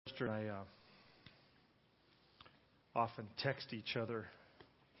Sister and I often text each other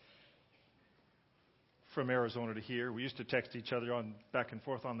from Arizona to here. We used to text each other on back and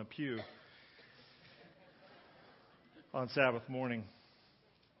forth on the pew on Sabbath morning.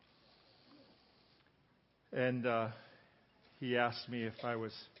 And he asked me if I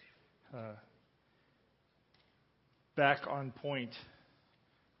was back on point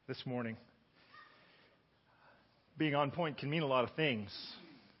this morning. Being on point can mean a lot of things.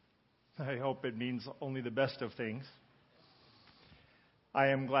 I hope it means only the best of things. I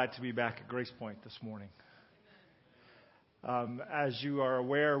am glad to be back at Grace Point this morning. As you are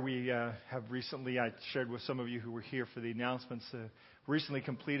aware, we have recently, I shared with some of you who were here for the announcements, recently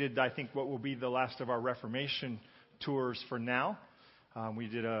completed, I think, what will be the last of our Reformation tours for now. We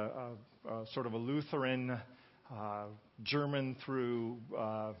did a sort of a Lutheran, German through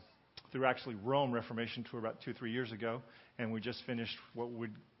actually Rome Reformation tour about 2-3 years ago, and we just finished what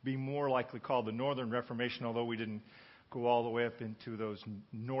would be more likely called the Northern Reformation, although we didn't go all the way up into those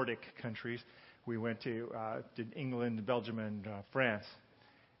Nordic countries. We went to did England, Belgium, and France,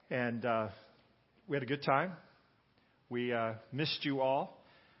 and we had a good time. We missed you all.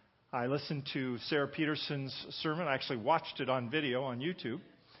 I listened to Sarah Peterson's sermon. I actually watched it on video on YouTube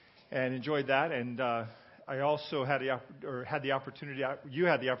and enjoyed that. And I also had the opportunity. You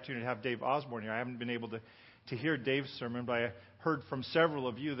had the opportunity to have Dave Osborne here. I haven't been able to hear Dave's sermon, but I heard from several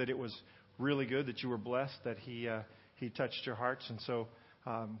of you that it was really good, that you were blessed, that he touched your hearts, and so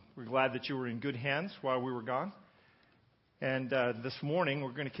we're glad that you were in good hands while we were gone. And this morning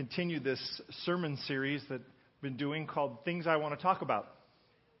we're going to continue this sermon series that I've been doing called Things I Want to Talk About.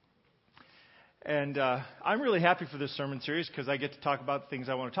 And I'm really happy for this sermon series because I get to talk about things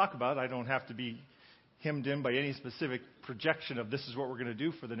I want to talk about. I don't have to be hemmed in by any specific projection of this is what we're going to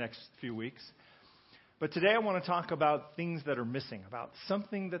do for the next few weeks. But today I want to talk about things that are missing, about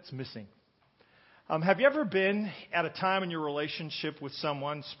something that's missing. Have you ever been at a time in your relationship with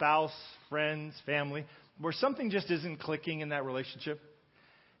someone, spouse, friends, family, where something just isn't clicking in that relationship?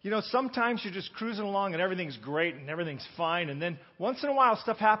 You know, sometimes you're just cruising along and everything's great and everything's fine, and then once in a while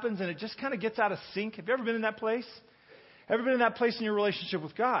stuff happens and it just kind of gets out of sync. Have you ever been in that place? Ever been in that place in your relationship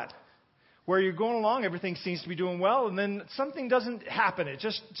with God, where you're going along, everything seems to be doing well, and then something doesn't happen. It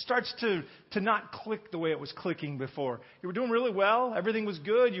just starts to not click the way it was clicking before. You were doing really well. Everything was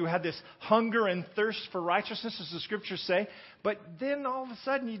good. You had this hunger and thirst for righteousness, as the Scriptures say. But then all of a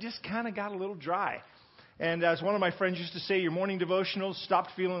sudden, you just kind of got a little dry. And as one of my friends used to say, your morning devotionals stopped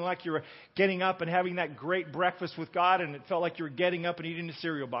feeling like you were getting up and having that great breakfast with God, and it felt like you were getting up and eating a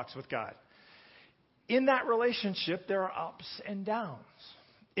cereal box with God. In that relationship, there are ups and downs.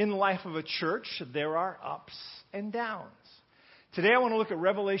 In the life of a church, there are ups and downs. Today I want to look at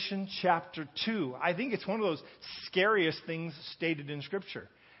Revelation chapter 2. I think it's one of those scariest things stated in Scripture.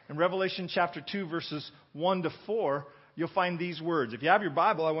 In Revelation chapter 2, verses 1 to 4, you'll find these words. If you have your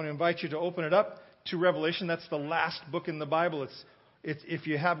Bible, I want to invite you to open it up to Revelation. That's the last book in the Bible. It's if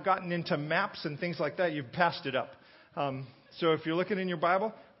you have gotten into maps and things like that, you've passed it up. So if you're looking in your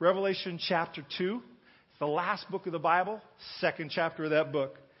Bible, Revelation chapter 2, the last book of the Bible, second chapter of that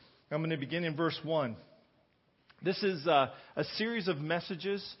book. I'm going to begin in verse 1. This is a series of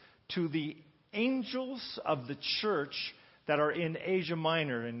messages to the angels of the church that are in Asia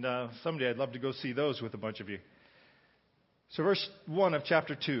Minor. And someday I'd love to go see those with a bunch of you. So verse 1 of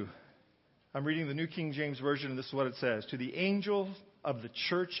chapter 2. I'm reading the New King James Version, and this is what it says. To the angel of the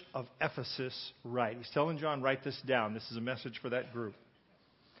church of Ephesus write. He's telling John, write this down. This is a message for that group.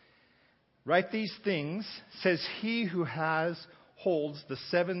 Write these things, says he who holds the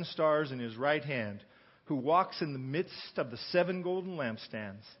 7 stars in his right hand, who walks in the midst of the 7 golden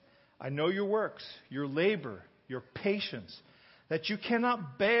lampstands. I know your works, your labor, your patience, that you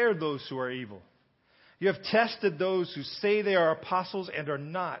cannot bear those who are evil. You have tested those who say they are apostles and are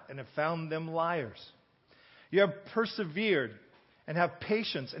not, and have found them liars. You have persevered and have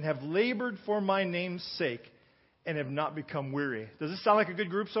patience and have labored for my name's sake and have not become weary. Does this sound like a good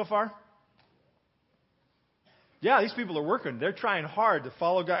group so far? Yeah, these people are working. They're trying hard to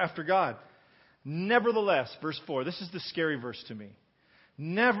follow God, after God. Nevertheless, verse 4, this is the scary verse to me.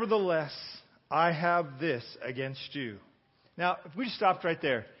 Nevertheless, I have this against you. Now, if we just stopped right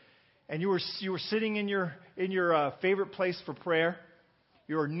there, and you were sitting in your favorite place for prayer,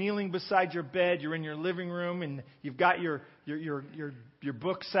 you're kneeling beside your bed, you're in your living room, and you've got your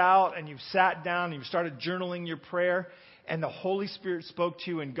books out, and you've sat down, and you've started journaling your prayer, and the Holy Spirit spoke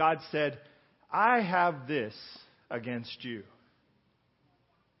to you, and God said, I have this against you.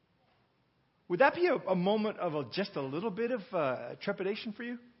 Would that be a moment of just a little bit of trepidation for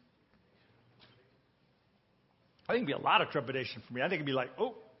you? I think it'd be a lot of trepidation for me. I think it'd be like,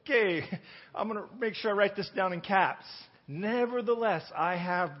 oh, Okay, I'm going to make sure I write this down in caps. Nevertheless, I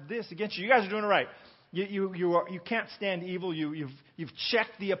have this against you. You guys are doing it right. You can't stand evil. You've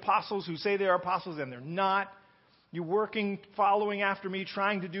checked the apostles who say they are apostles and they're not. You're working, following after me,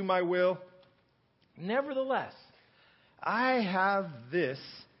 trying to do my will. Nevertheless, I have this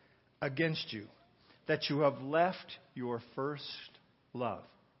against you, that you have left your first love.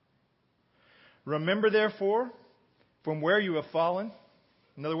 Remember, therefore, from where you have fallen.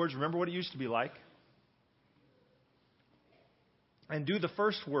 In other words, remember what it used to be like. And do the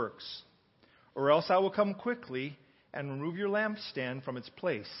first works, or else I will come quickly and remove your lampstand from its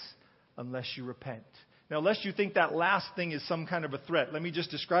place, unless you repent. Now, lest you think that last thing is some kind of a threat, let me just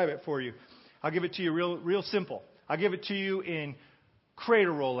describe it for you. I'll give it to you real simple. I'll give it to you in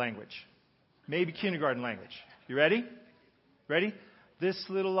cradle roll language, maybe kindergarten language. You ready? Ready? This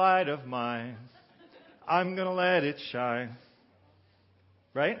little light of mine, I'm going to let it shine.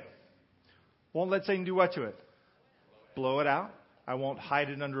 Right? Won't let Satan do what to it? Blow it out. I won't hide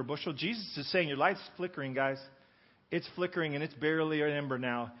it under a bushel. Jesus is saying your light's flickering, guys. It's flickering and it's barely an ember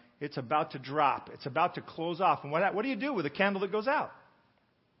now. It's about to drop. It's about to close off. And what do you do with a candle that goes out?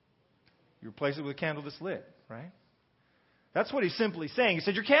 You replace it with a candle that's lit, right? That's what he's simply saying. He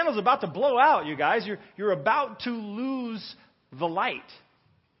said, your candle's about to blow out, you guys. You're about to lose the light.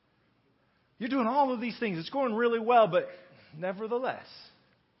 You're doing all of these things. It's going really well, but nevertheless,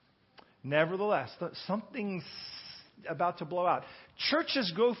 something's about to blow out.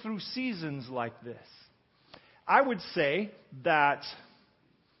 Churches go through seasons like this. I would say that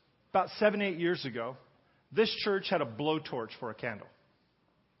about 7-8 years ago, this church had a blowtorch for a candle.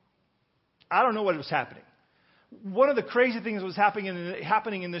 I don't know what was happening. One of the crazy things that was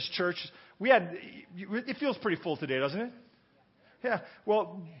happening in this church, it feels pretty full today, doesn't it? Yeah.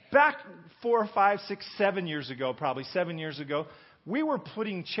 Well, back 4, 5, 6, 7 years ago, probably 7 years ago, we were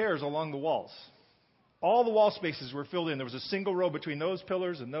putting chairs along the walls. All the wall spaces were filled in. There was a single row between those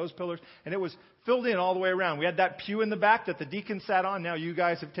pillars, and it was filled in all the way around. We had that pew in the back that the deacon sat on. Now you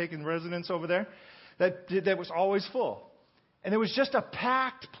guys have taken residence over there. That was always full. And it was just a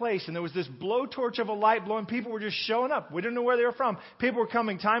packed place, and there was this blowtorch of a light blowing. People were just showing up. We didn't know where they were from. People were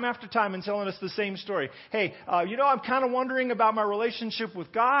coming time after time and telling us the same story. Hey, I'm kind of wondering about my relationship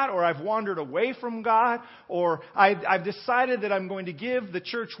with God, or I've wandered away from God, or I've decided that I'm going to give the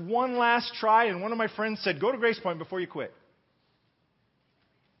church one last try, and one of my friends said, go to Grace Point before you quit.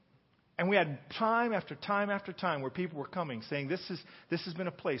 And we had time after time after time where people were coming saying, this has been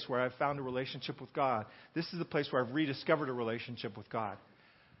a place where I've found a relationship with God. This is a place where I've rediscovered a relationship with God.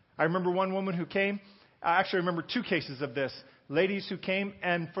 I remember one woman who came. I actually remember 2 cases of this. Ladies who came,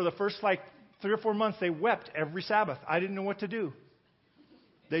 and for the first 3 or 4 months, they wept every Sabbath. I didn't know what to do.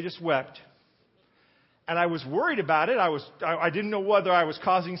 They just wept. And I was worried about it. I didn't know whether I was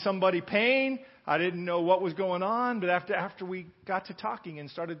causing somebody pain. I didn't know what was going on. But after we got to talking and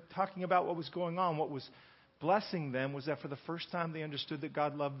started talking about what was going on, what was blessing them was that for the first time they understood that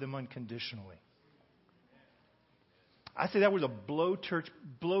God loved them unconditionally. I say that was a blowtorch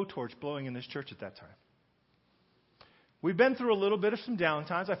blowing in this church at that time. We've been through a little bit of some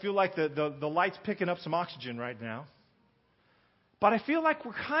downtimes. I feel like the light's picking up some oxygen right now. But I feel like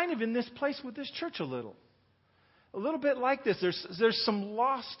we're kind of in this place with this church a little bit like this. There's some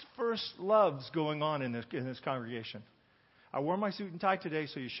lost first loves going on in this congregation. I wore my suit and tie today,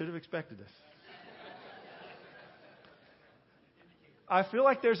 so you should have expected this. I feel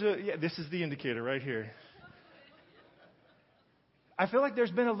like this is the indicator right here. I feel like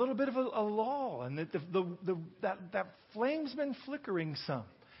there's been a little bit of a lull, and that flame's been flickering some.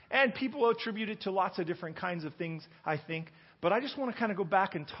 And people attribute it to lots of different kinds of things, I think. But I just want to kind of go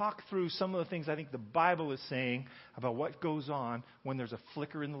back and talk through some of the things I think the Bible is saying about what goes on when there's a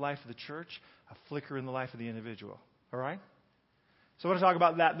flicker in the life of the church, a flicker in the life of the individual. All right? So I want to talk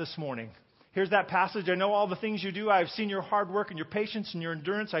about that this morning. Here's that passage. I know all the things you do. I've seen your hard work and your patience and your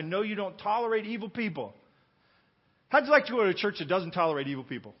endurance. I know you don't tolerate evil people. How'd you like to go to a church that doesn't tolerate evil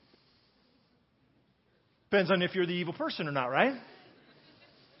people? Depends on if you're the evil person or not, right?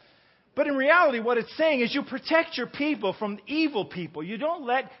 But in reality, what it's saying is you protect your people from evil people. You don't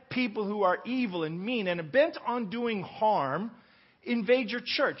let people who are evil and mean and bent on doing harm invade your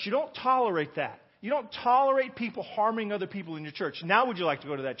church. You don't tolerate that. You don't tolerate people harming other people in your church. Now would you like to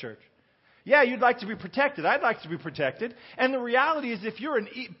go to that church? Yeah, you'd like to be protected. I'd like to be protected. And the reality is if you're a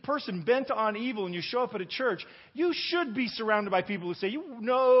person bent on evil and you show up at a church, you should be surrounded by people who say,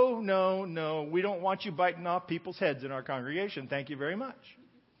 no, we don't want you biting off people's heads in our congregation. Thank you very much.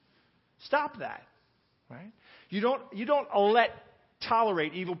 Stop that, right? You don't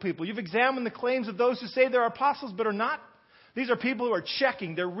tolerate evil people. You've examined the claims of those who say they're apostles but are not. These are people who are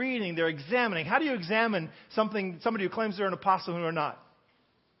checking, they're reading, they're examining. How do you examine somebody who claims they're an apostle who are not?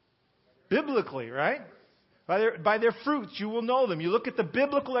 Biblically, right? By their fruits, you will know them. You look at the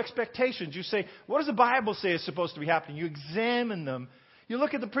biblical expectations. You say, what does the Bible say is supposed to be happening? You examine them. You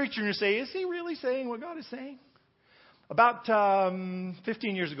look at the preacher and you say, is he really saying what God is saying? About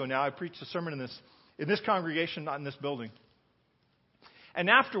 15 years ago now, I preached a sermon in this congregation, not in this building. And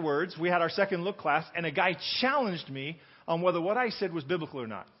afterwards, we had our second look class, and a guy challenged me on whether what I said was biblical or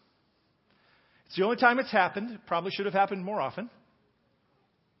not. It's the only time it's happened. It probably should have happened more often.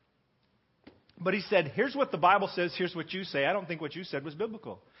 But he said, here's what the Bible says, here's what you say. I don't think what you said was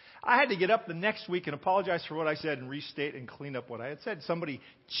biblical. I had to get up the next week and apologize for what I said and restate and clean up what I had said. Somebody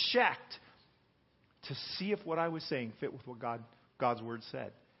checked to see if what I was saying fit with what God's Word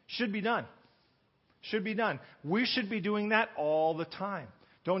said. Should be done. Should be done. We should be doing that all the time.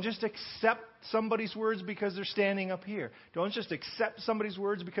 Don't just accept somebody's words because they're standing up here. Don't just accept somebody's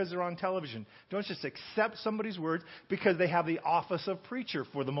words because they're on television. Don't just accept somebody's words because they have the office of preacher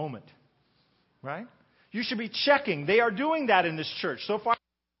for the moment. Right? You should be checking. They are doing that in this church. So far,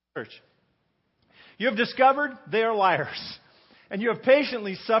 church. You have discovered they are liars. And you have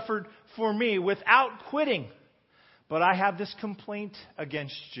patiently suffered for me without quitting. But I have this complaint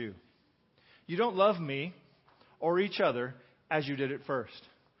against you. You don't love me or each other as you did at first.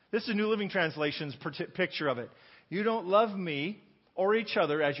 This is New Living Translation's picture of it. You don't love me or each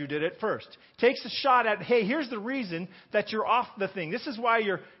other as you did at first. Takes a shot at, hey, here's the reason that you're off the thing. This is why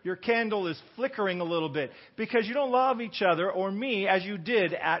your candle is flickering a little bit. Because you don't love each other or me as you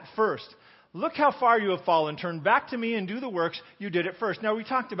did at first. Look how far you have fallen. Turn back to me and do the works you did at first. Now, we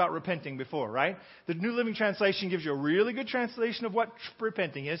talked about repenting before, right? The New Living Translation gives you a really good translation of what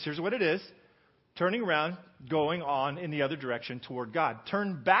repenting is. Here's what it is. Turning around, going on in the other direction toward God.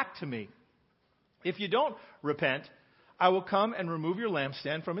 Turn back to me. If you don't repent, I will come and remove your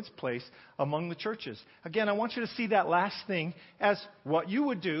lampstand from its place among the churches. Again, I want you to see that last thing as what you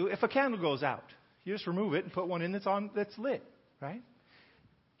would do if a candle goes out. You just remove it and put one in that's lit, right?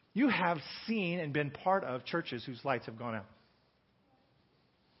 You have seen and been part of churches whose lights have gone out.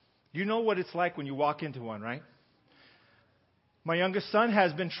 You know what it's like when you walk into one, right? My youngest son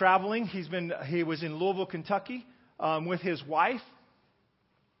has been traveling. He was in Louisville, Kentucky, with his wife.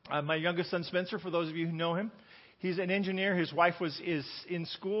 My youngest son, Spencer, for those of you who know him, he's an engineer. His wife is in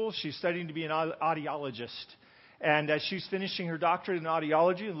school. She's studying to be an audiologist. And as she's finishing her doctorate in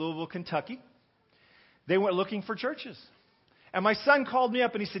audiology in Louisville, Kentucky, they went looking for churches. And my son called me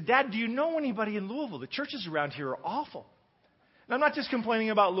up and he said, Dad, do you know anybody in Louisville? The churches around here are awful. And I'm not just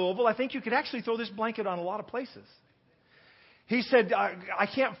complaining about Louisville. I think you could actually throw this blanket on a lot of places. He said, I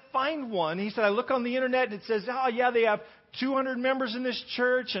can't find one. He said, I look on the internet and it says, oh, yeah, they have 200 members in this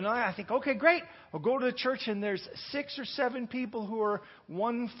church. And I think, okay, great. I'll go to the church and there's 6 or 7 people who are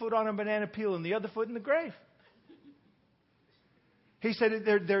 1 foot on a banana peel and the other foot in the grave. He said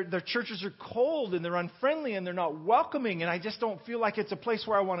their churches are cold and they're unfriendly and they're not welcoming and I just don't feel like it's a place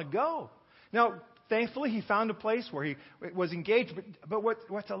where I want to go. Now, thankfully, he found a place where he was engaged. But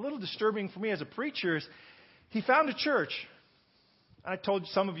what's a little disturbing for me as a preacher is he found a church. I told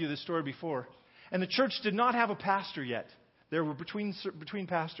some of you this story before. And the church did not have a pastor yet. They were between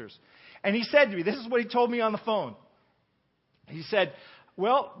pastors. And he said to me, this is what he told me on the phone. He said,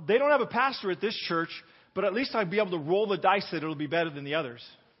 well, they don't have a pastor at this church, but at least I'd be able to roll the dice that it'll be better than the others.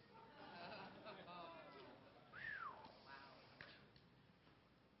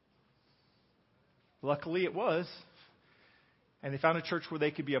 Luckily it was. And they found a church where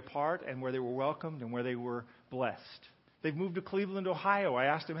they could be a part and where they were welcomed and where they were blessed. They've moved to Cleveland, Ohio. I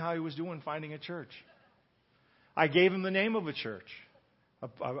asked him how he was doing finding a church. I gave him the name of a church.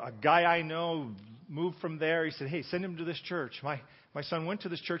 A guy I know moved from there. He said, hey, send him to this church. My son went to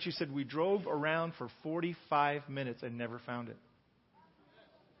this church. He said, we drove around for 45 minutes and never found it.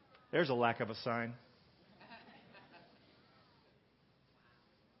 There's a lack of a sign.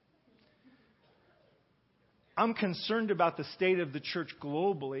 I'm concerned about the state of the church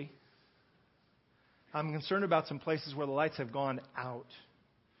globally. I'm concerned about some places where the lights have gone out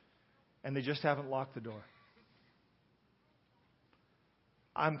and they just haven't locked the door.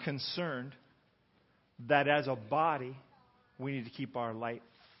 I'm concerned that as a body, we need to keep our light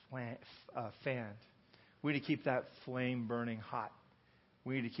fanned. We need to keep that flame burning hot.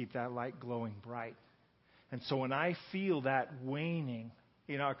 We need to keep that light glowing bright. And so when I feel that waning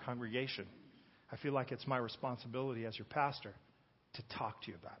in our congregation, I feel like it's my responsibility as your pastor to talk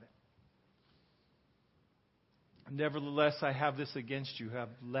to you about it. Nevertheless, I have this against you, have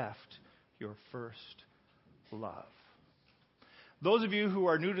left your first love. Those of you who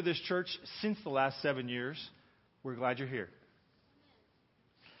are new to this church since the last 7 years, we're glad you're here.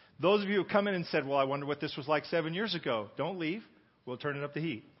 Those of you who come in and said, well, I wonder what this was like 7 years ago, don't leave. We'll turn it up the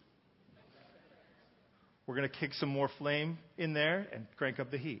heat. We're going to kick some more flame in there and crank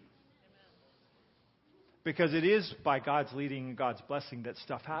up the heat. Because it is by God's leading and God's blessing that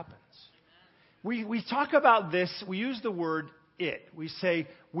stuff happens. We talk about this, we use the word it. We say,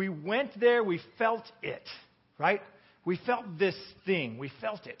 we went there, we felt it, right? We felt this thing. We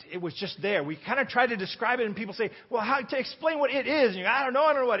felt it. It was just there. We kind of try to describe it, and people say, well, how to explain what it is? And you go, I don't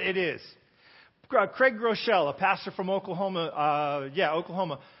know what it is. Craig Groeschel, a pastor from Oklahoma,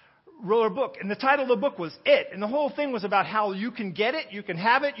 wrote a book, and the title of the book was It. And the whole thing was about how you can get it, you can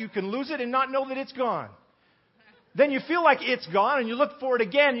have it, you can lose it, and not know that it's gone. Then you feel like it's gone, and you look for it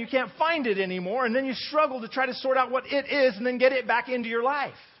again, and you can't find it anymore, and then you struggle to try to sort out what it is, and then get it back into your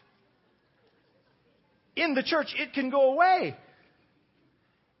life. In the church, it can go away.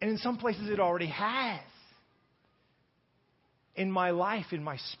 And in some places, it already has. In my life, in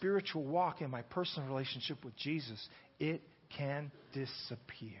my spiritual walk, in my personal relationship with Jesus, it can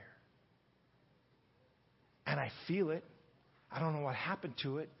disappear. And I feel it. I don't know what happened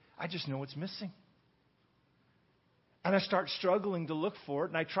to it. I just know it's missing. And I start struggling to look for it,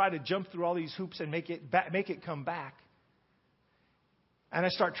 and I try to jump through all these hoops and make it come back. And I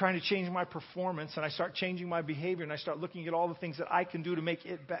start trying to change my performance, and I start changing my behavior, and I start looking at all the things that I can do to make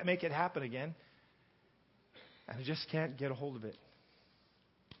it happen again. And I just can't get a hold of it.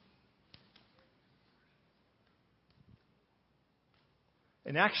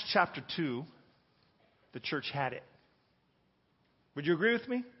 In Acts chapter 2, the church had it. Would you agree with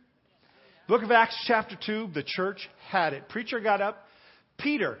me? Book of Acts chapter 2, the church had it. Preacher got up.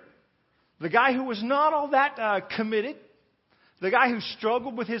 Peter, the guy who was not all that committed, the guy who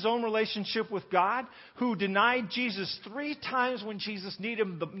struggled with his own relationship with God, who denied Jesus 3 times when Jesus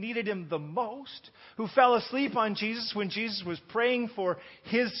needed him the most, who fell asleep on Jesus when Jesus was praying for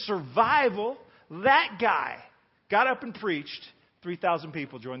his survival, that guy got up and preached. 3,000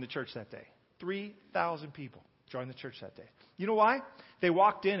 people joined the church that day. 3,000 people joined the church that day. You know why? They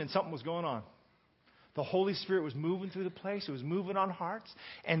walked in and something was going on. The Holy Spirit was moving through the place. It was moving on hearts.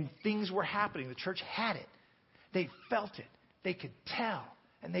 And things were happening. The church had it. They felt it. They could tell,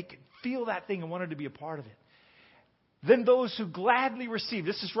 and they could feel that thing and wanted to be a part of it. Then those who gladly received,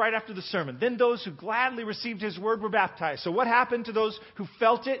 this is right after the sermon, then those who gladly received his word were baptized. So what happened to those who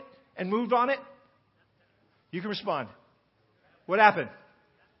felt it and moved on it? You can respond. What happened?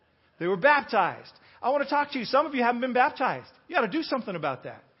 They were baptized. I want to talk to you. Some of you haven't been baptized. You got to do something about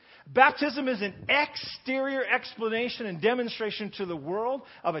that. Baptism is an exterior explanation and demonstration to the world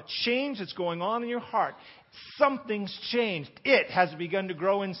of a change that's going on in your heart. Something's changed. It has begun to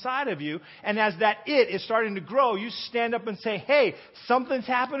grow inside of you. And as that it is starting to grow, you stand up and say, hey, something's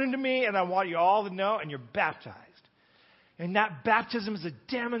happening to me, and I want you all to know, and you're baptized. And that baptism is a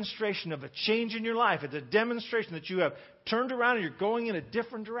demonstration of a change in your life. It's a demonstration that you have turned around and you're going in a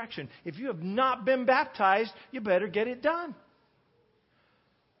different direction. If you have not been baptized, you better get it done.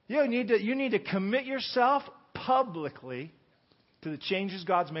 You need to commit yourself publicly to the changes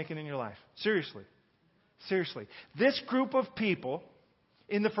God's making in your life. Seriously. Seriously. This group of people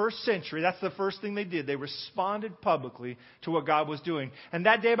in the first century, that's the first thing they did. They responded publicly to what God was doing. And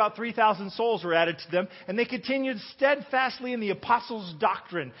that day about 3,000 souls were added to them. And they continued steadfastly in the Apostles'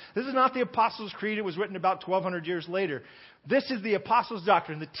 doctrine. This is not the Apostles' Creed. It was written about 1,200 years later. This is the Apostles'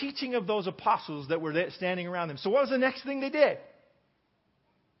 doctrine, the teaching of those apostles that were standing around them. So what was the next thing they did?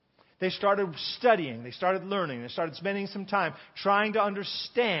 They started studying. They started learning. They started spending some time trying to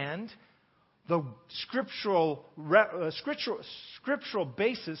understand the scriptural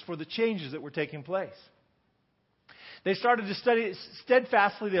basis for the changes that were taking place. They started to study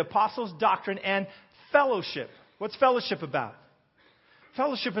steadfastly the apostles' doctrine and fellowship. What's fellowship about?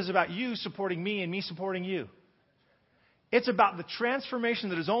 Fellowship is about you supporting me and me supporting you. It's about the transformation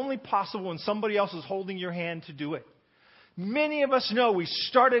that is only possible when somebody else is holding your hand to do it. Many of us know we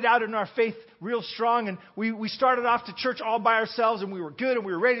started out in our faith real strong, and we started off to church all by ourselves, and we were good, and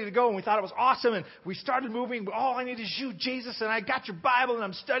we were ready to go, and we thought it was awesome, and we started moving. All I need is you, Jesus, and I got your Bible, and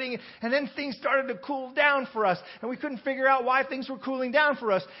I'm studying it. And then things started to cool down for us, and we couldn't figure out why things were cooling down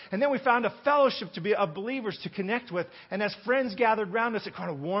for us. And then we found a fellowship of believers to connect with, and as friends gathered around us, it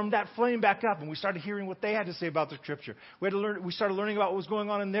kind of warmed that flame back up, and we started hearing what they had to say about the Scripture. We started learning about what was going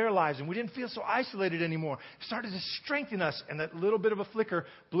on in their lives, and we didn't feel so isolated anymore. It started to strengthen us, and that little bit of a flicker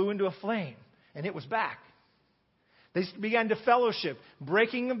blew into a flame. And it was back. They began to fellowship,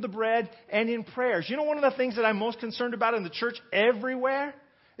 breaking of the bread, and in prayers. You know, one of the things that I'm most concerned about in the church everywhere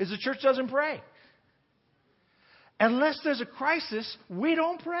is the church doesn't pray. Unless there's a crisis, we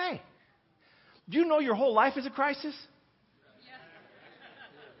don't pray. Do you know your whole life is a crisis?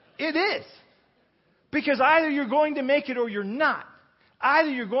 It is. Because either you're going to make it or you're not. Either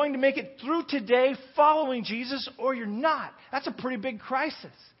you're going to make it through today following Jesus or you're not. That's a pretty big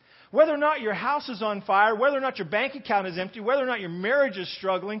crisis. Whether or not your house is on fire, whether or not your bank account is empty, whether or not your marriage is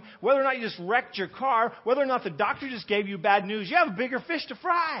struggling, whether or not you just wrecked your car, whether or not the doctor just gave you bad news, you have a bigger fish to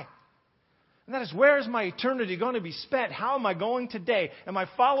fry. And that is, where is my eternity going to be spent? How am I going today? Am I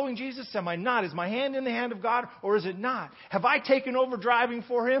following Jesus? Am I not? Is my hand in the hand of God or is it not? Have I taken over driving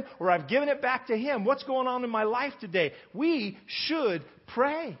for Him or I've given it back to Him? What's going on in my life today? We should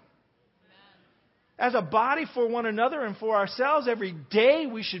pray. As a body, for one another and for ourselves, every day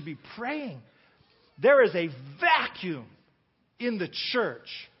we should be praying. There is a vacuum in the church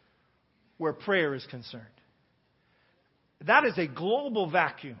where prayer is concerned. That is a global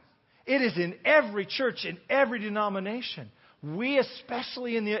vacuum. It is in every church, in every denomination. We,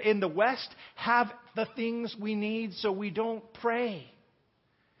 especially in the West, have the things we need, so we don't pray.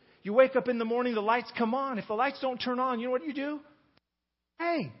 You wake up in the morning, the lights come on. If the lights don't turn on, you know what you do?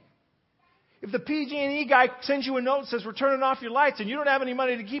 Pray. If the PG&E guy sends you a note and says, we're turning off your lights, and you don't have any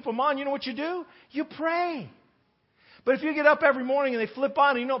money to keep them on, you know what you do? You pray. But if you get up every morning and they flip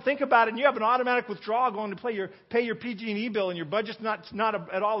on and you don't think about it and you have an automatic withdrawal going to pay your PG&E bill and your budget's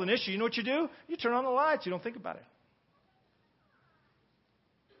not at all an issue, you know what you do? You turn on the lights. You don't think about it.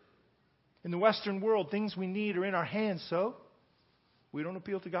 In the Western world, things we need are in our hands, so we don't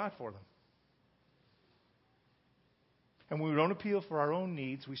appeal to God for them. And when we don't appeal for our own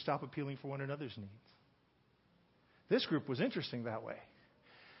needs, we stop appealing for one another's needs. This group was interesting that way.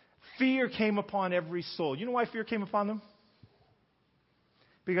 Fear came upon every soul. You know why fear came upon them?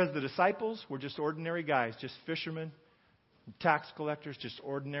 Because the disciples were just ordinary guys, just fishermen, tax collectors, just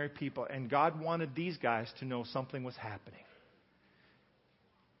ordinary people. And God wanted these guys to know something was happening.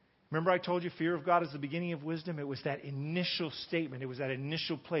 Remember I told you fear of God is the beginning of wisdom? It was that initial statement. It was that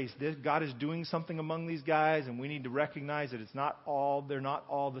initial place. God is doing something among these guys, and we need to recognize that they're not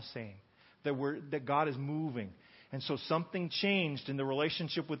all the same. That God is moving. And so something changed in the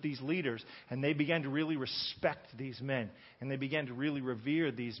relationship with these leaders, and they began to really respect these men. And they began to really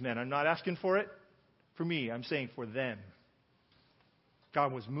revere these men. I'm not asking for it for me. I'm saying for them.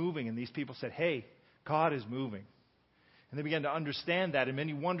 God was moving, and these people said, hey, God is moving. And they began to understand that, and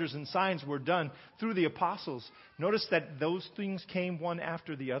many wonders and signs were done through the apostles. Notice that those things came one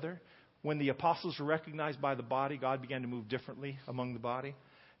after the other. When the apostles were recognized by the body, God began to move differently among the body.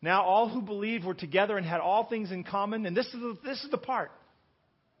 Now all who believed were together and had all things in common. And this is the part.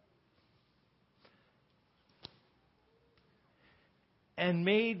 And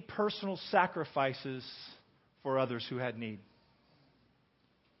made personal sacrifices for others who had need.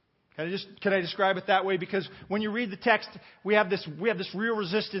 Can I describe it that way? Because when you read the text, we have this real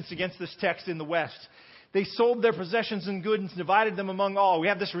resistance against this text in the West. They sold their possessions and goods and divided them among all. We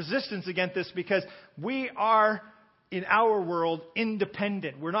have this resistance against this because we are, in our world,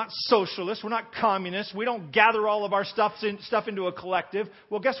 independent. We're not socialists. We're not communists. We don't gather all of our stuff into a collective.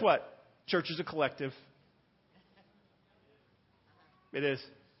 Well, guess what? Church is a collective. It is.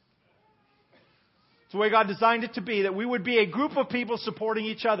 It's the way God designed it to be, that we would be a group of people supporting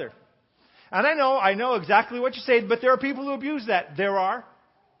each other. And I know exactly what you're saying, but there are people who abuse that. There are.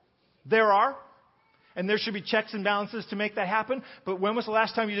 And there should be checks and balances to make that happen. But when was the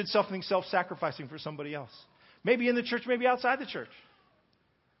last time you did something self-sacrificing for somebody else? Maybe in the church, maybe outside the church.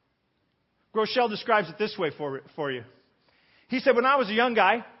 Groeschel describes it this way for you. He said, when I was a young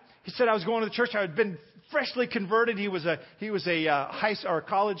guy, he said I was going to the church. I had been freshly converted. He was a high or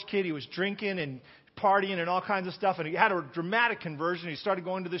college kid. He was drinking and partying and all kinds of stuff, and he had a dramatic conversion. He started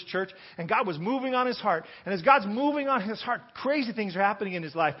going to this church, and God was moving on his heart. And as God's moving on his heart, crazy things are happening in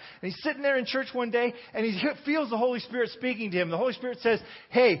his life. And he's sitting there in church one day, and he feels the Holy Spirit speaking to him. The Holy Spirit says,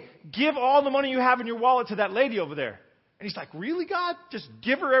 hey, give all the money you have in your wallet to that lady over there. And he's like, really, God? Just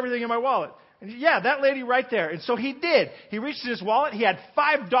give her everything in my wallet. And yeah, that lady right there. And so he did. He reached in his wallet. He had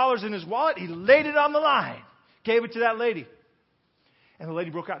 $5 in his wallet. He laid it on the line, gave it to that lady. And the lady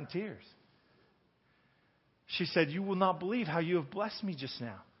broke out in tears. She said, you will not believe how you have blessed me just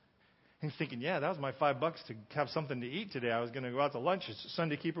now. And he's thinking, yeah, that was my $5 to have something to eat today. I was going to go out to lunch.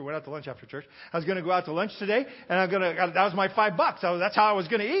 Sunday keeper went out to lunch after church. I was going to go out to lunch today, and that was my $5. That's how I was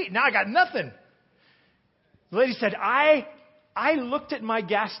going to eat. Now I got nothing. The lady said, I looked at my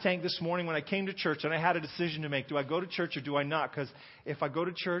gas tank this morning when I came to church, and I had a decision to make. Do I go to church or do I not? Because if I go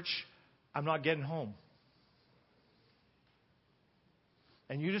to church, I'm not getting home.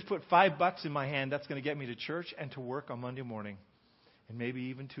 And you just put $5 in my hand, that's going to get me to church and to work on Monday morning. And maybe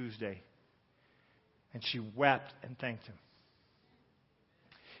even Tuesday. And she wept and thanked him.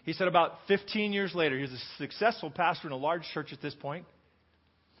 He said about 15 years later, he was a successful pastor in a large church at this point.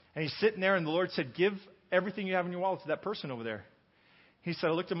 And he's sitting there, and the Lord said, give everything you have in your wallet to that person over there. He said,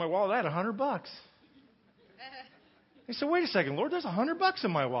 I looked at my wallet, I had $100. He said, wait a second, Lord, there's $100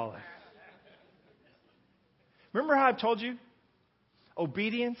 in my wallet. Remember how I've told you?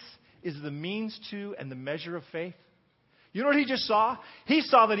 Obedience is the means to and the measure of faith. You know what he just saw? He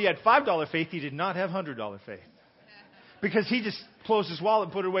saw that he had $5 faith. He did not have $100 faith. Because he just closed his wallet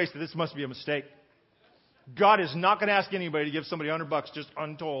and put it away. So this must be a mistake. God is not going to ask anybody to give somebody $100 just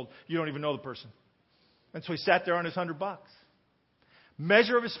untold. You don't even know the person. And so he sat there on his $100.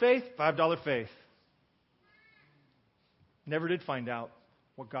 Measure of his faith, $5 faith. Never did find out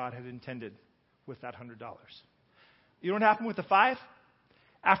what God had intended with that $100. You know what happened with the 5?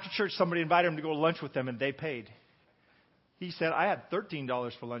 After church, somebody invited him to go to lunch with them, and they paid. He said, I had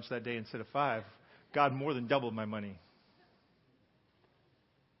 $13 for lunch that day instead of 5. God more than doubled my money.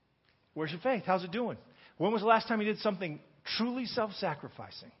 Where's your faith? How's it doing? When was the last time you did something truly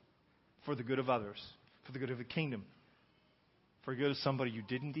self-sacrificing for the good of others, for the good of the kingdom, for the good of somebody you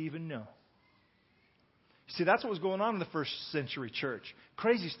didn't even know? See, that's what was going on in the first century church.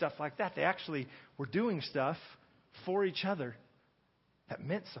 Crazy stuff like that. They actually were doing stuff for each other that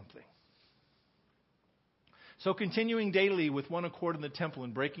meant something. So continuing daily with one accord in the temple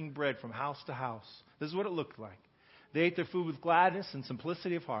and breaking bread from house to house. This is what it looked like. They ate their food with gladness and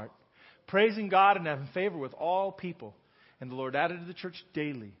simplicity of heart, praising God and having favor with all people. And the Lord added to the church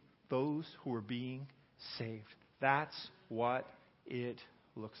daily those who were being saved. That's what it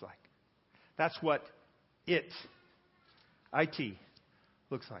looks like. That's what it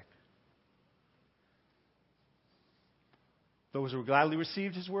looks like. Those who gladly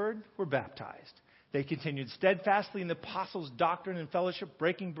received his word were baptized. They continued steadfastly in the apostles' doctrine and fellowship,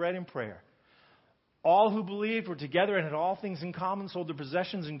 breaking bread and prayer. All who believed were together and had all things in common, sold their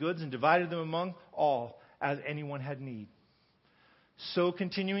possessions and goods, and divided them among all as anyone had need. So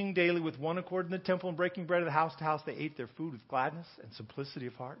continuing daily with one accord in the temple and breaking bread of house to house, they ate their food with gladness and simplicity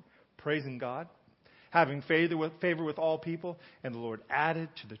of heart, praising God, having favor with all people, and the Lord added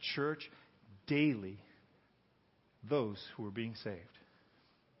to the church daily those who were being saved.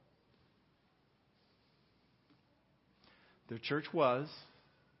 The church was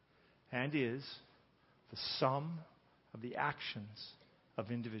and is the sum of the actions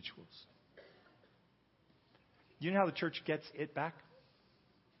of individuals. You know how the church gets it back?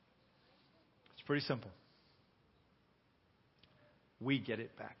 It's pretty simple. We get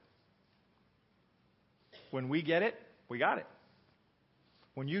it back. When we get it, we got it.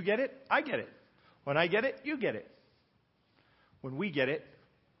 When you get it, I get it. When I get it, you get it. When we get it,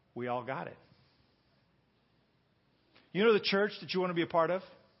 we all got it. You know the church that you want to be a part of?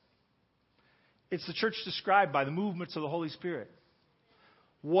 It's the church described by the movements of the Holy Spirit.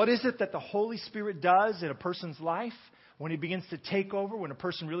 What is it that the Holy Spirit does in a person's life when he begins to take over, when a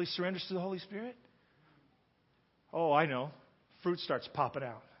person really surrenders to the Holy Spirit? Oh, I know. Fruit starts popping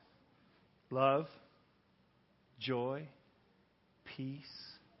out. Love, joy, peace,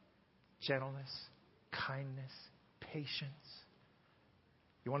 gentleness, kindness, patience.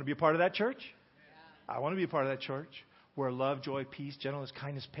 You want to be a part of that church? Yeah. I want to be a part of that church where love, joy, peace, gentleness,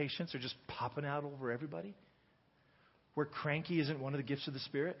 kindness, patience are just popping out over everybody. Where cranky isn't one of the gifts of the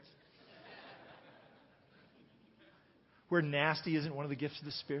Spirit. Where nasty isn't one of the gifts of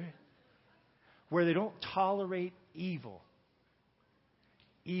the Spirit. Where they don't tolerate evil.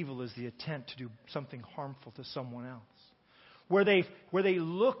 Evil is the attempt to do something harmful to someone else. Where they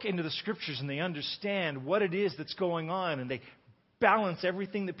look into the Scriptures and they understand what it is that's going on, and they balance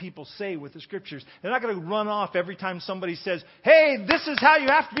everything that people say with the Scriptures. They're not going to run off every time somebody says, hey, this is how you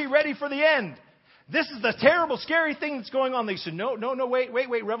have to be ready for the end. This is the terrible, scary thing that's going on. They said, no, wait.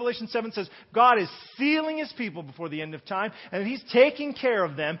 Revelation 7 says God is sealing His people before the end of time, and He's taking care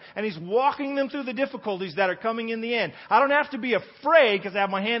of them, and He's walking them through the difficulties that are coming in the end. I don't have to be afraid because I have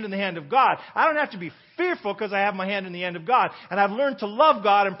my hand in the hand of God. I don't have to be fearful because I have my hand in the hand of God. And I've learned to love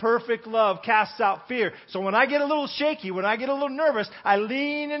God, and perfect love casts out fear. So when I get a little shaky, when I get a little nervous, I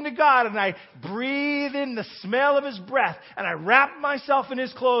lean into God and I breathe in the smell of His breath, and I wrap myself in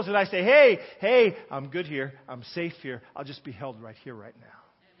His clothes, and I say, hey, I'm good here. I'm safe here. I'll just be held right here, right now.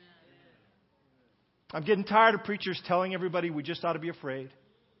 I'm getting tired of preachers telling everybody we just ought to be afraid.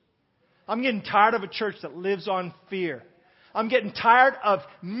 I'm getting tired of a church that lives on fear. I'm getting tired of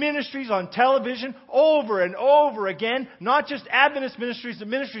ministries on television over and over again, not just Adventist ministries, but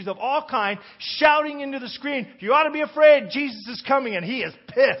ministries of all kind, shouting into the screen, you ought to be afraid, Jesus is coming, and He is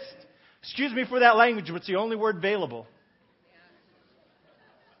pissed. Excuse me for that language, but it's the only word available.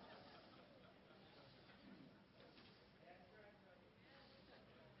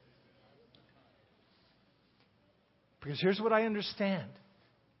 Because here's what I understand.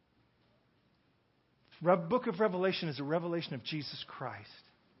 Book of Revelation is a revelation of Jesus Christ.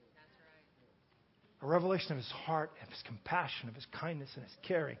 A revelation of his heart, of his compassion, of his kindness, and his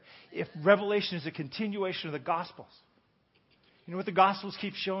caring. If Revelation is a continuation of the Gospels, you know what the Gospels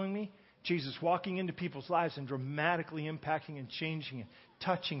keep showing me? Jesus walking into people's lives and dramatically impacting and changing and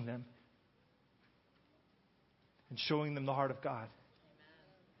touching them and showing them the heart of God.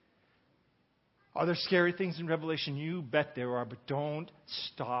 Are there scary things in Revelation? You bet there are, but don't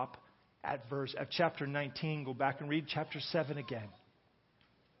stop at chapter 19. Go back and read chapter 7 again.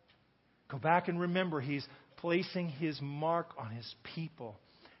 Go back and remember, he's placing his mark on his people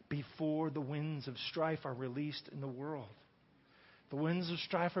before the winds of strife are released in the world. The winds of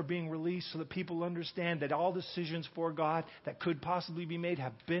strife are being released so that people understand that all decisions for God that could possibly be made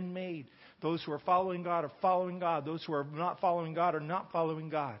have been made. Those who are following God are following God. Those who are not following God are not following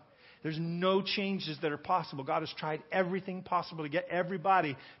God. There's no changes that are possible. God has tried everything possible to get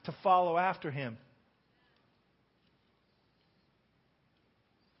everybody to follow after him.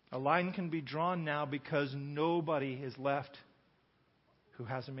 A line can be drawn now because nobody is left who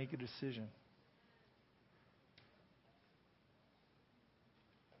hasn't made a decision.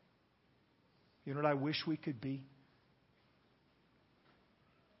 You know what I wish we could be?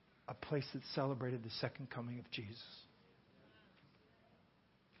 A place that celebrated the second coming of Jesus.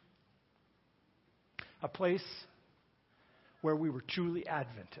 A place where we were truly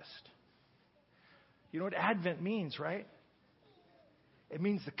Adventist. You know what Advent means, right? It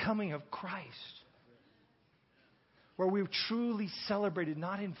means the coming of Christ. Where we truly celebrated,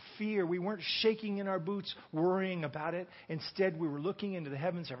 not in fear. We weren't shaking in our boots, worrying about it. Instead, we were looking into the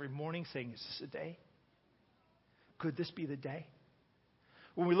heavens every morning saying, is this a day? Could this be the day?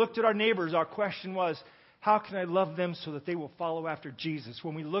 When we looked at our neighbors, our question was, how can I love them so that they will follow after Jesus?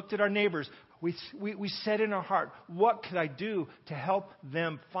 When we looked at our neighbors, we said in our heart, what could I do to help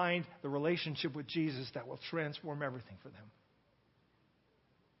them find the relationship with Jesus that will transform everything for them?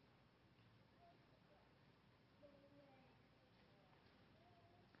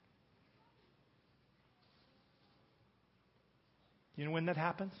 You know when that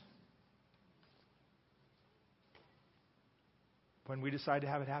happens? When we decide to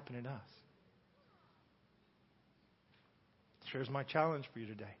have it happen in us. Here's my challenge for you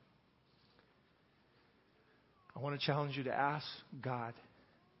today. I want to challenge you to ask God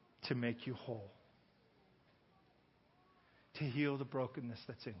to make you whole. To heal the brokenness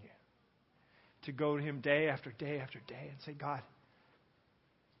that's in you. To go to him day after day after day and say, God,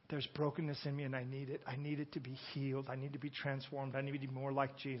 there's brokenness in me and I need it. I need it to be healed. I need to be transformed. I need to be more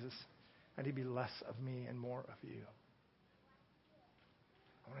like Jesus. I need to be less of me and more of you.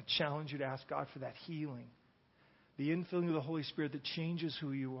 I want to challenge you to ask God for that healing. The infilling of the Holy Spirit that changes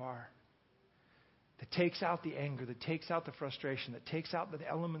who you are. That takes out the anger, that takes out the frustration, that takes out the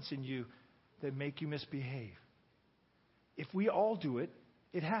elements in you that make you misbehave. If we all do it,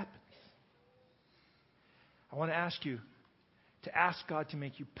 it happens. I want to ask you to ask God to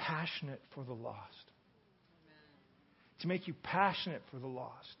make you passionate for the lost. To make you passionate for the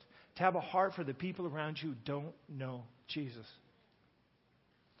lost. To have a heart for the people around you who don't know Jesus.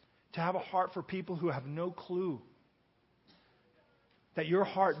 To have a heart for people who have no clue. That your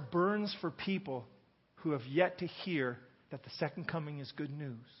heart burns for people who have yet to hear that the second coming is good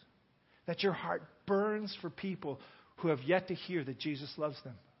news. That your heart burns for people who have yet to hear that Jesus loves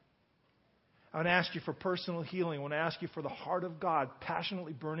them. I want to ask you for personal healing. I want to ask you for the heart of God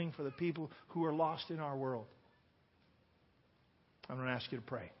passionately burning for the people who are lost in our world. I'm going to ask you to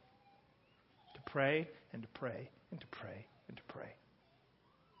pray. To pray and to pray and to pray and to pray.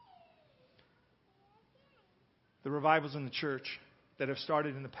 The revivals in the church that have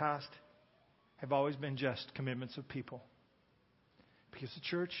started in the past have always been just commitments of people. Because the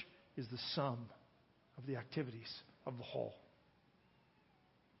church is the sum of the activities of the whole.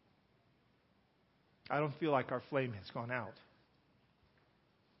 I don't feel like our flame has gone out.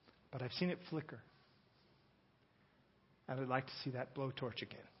 But I've seen it flicker. And I'd like to see that blowtorch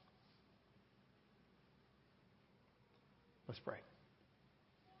again. Let's pray.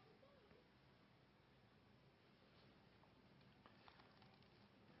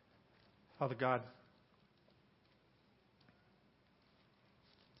 Father God,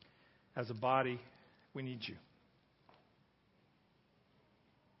 as a body, we need you.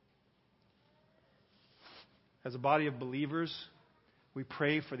 As a body of believers, we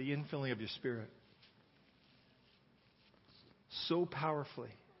pray for the infilling of your Spirit. So powerfully,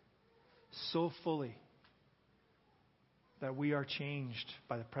 so fully, that we are changed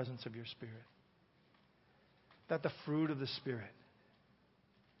by the presence of your Spirit. That the fruit of the Spirit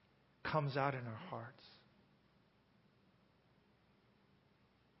comes out in our hearts.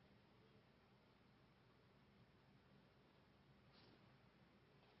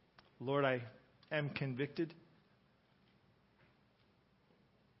 Lord, I am convicted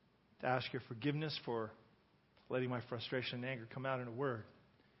to ask your forgiveness for letting my frustration and anger come out in a word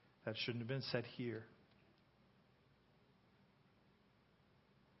that shouldn't have been said here.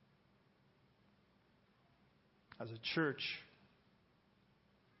 As a church,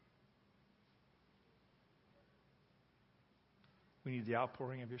 we need the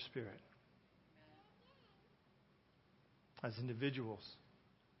outpouring of your Spirit. As individuals,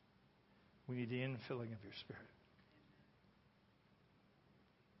 we need the infilling of your Spirit.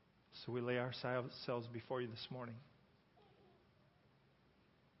 So we lay ourselves before you this morning.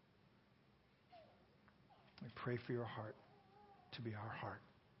 We pray for your heart to be our heart.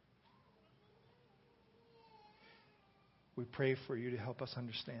 We pray for you to help us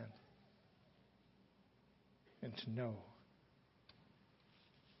understand and to know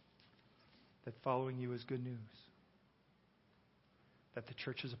that following you is good news. That the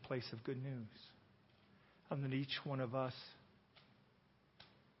church is a place of good news. And that each one of us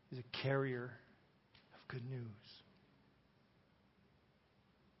is a carrier of good news.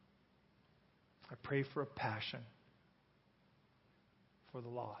 I pray for a passion for the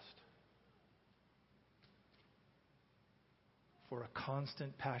lost. For a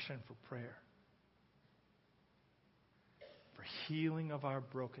constant passion for prayer. For healing of our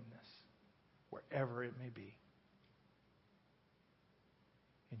brokenness, wherever it may be.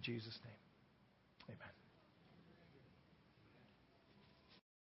 In Jesus' name, amen.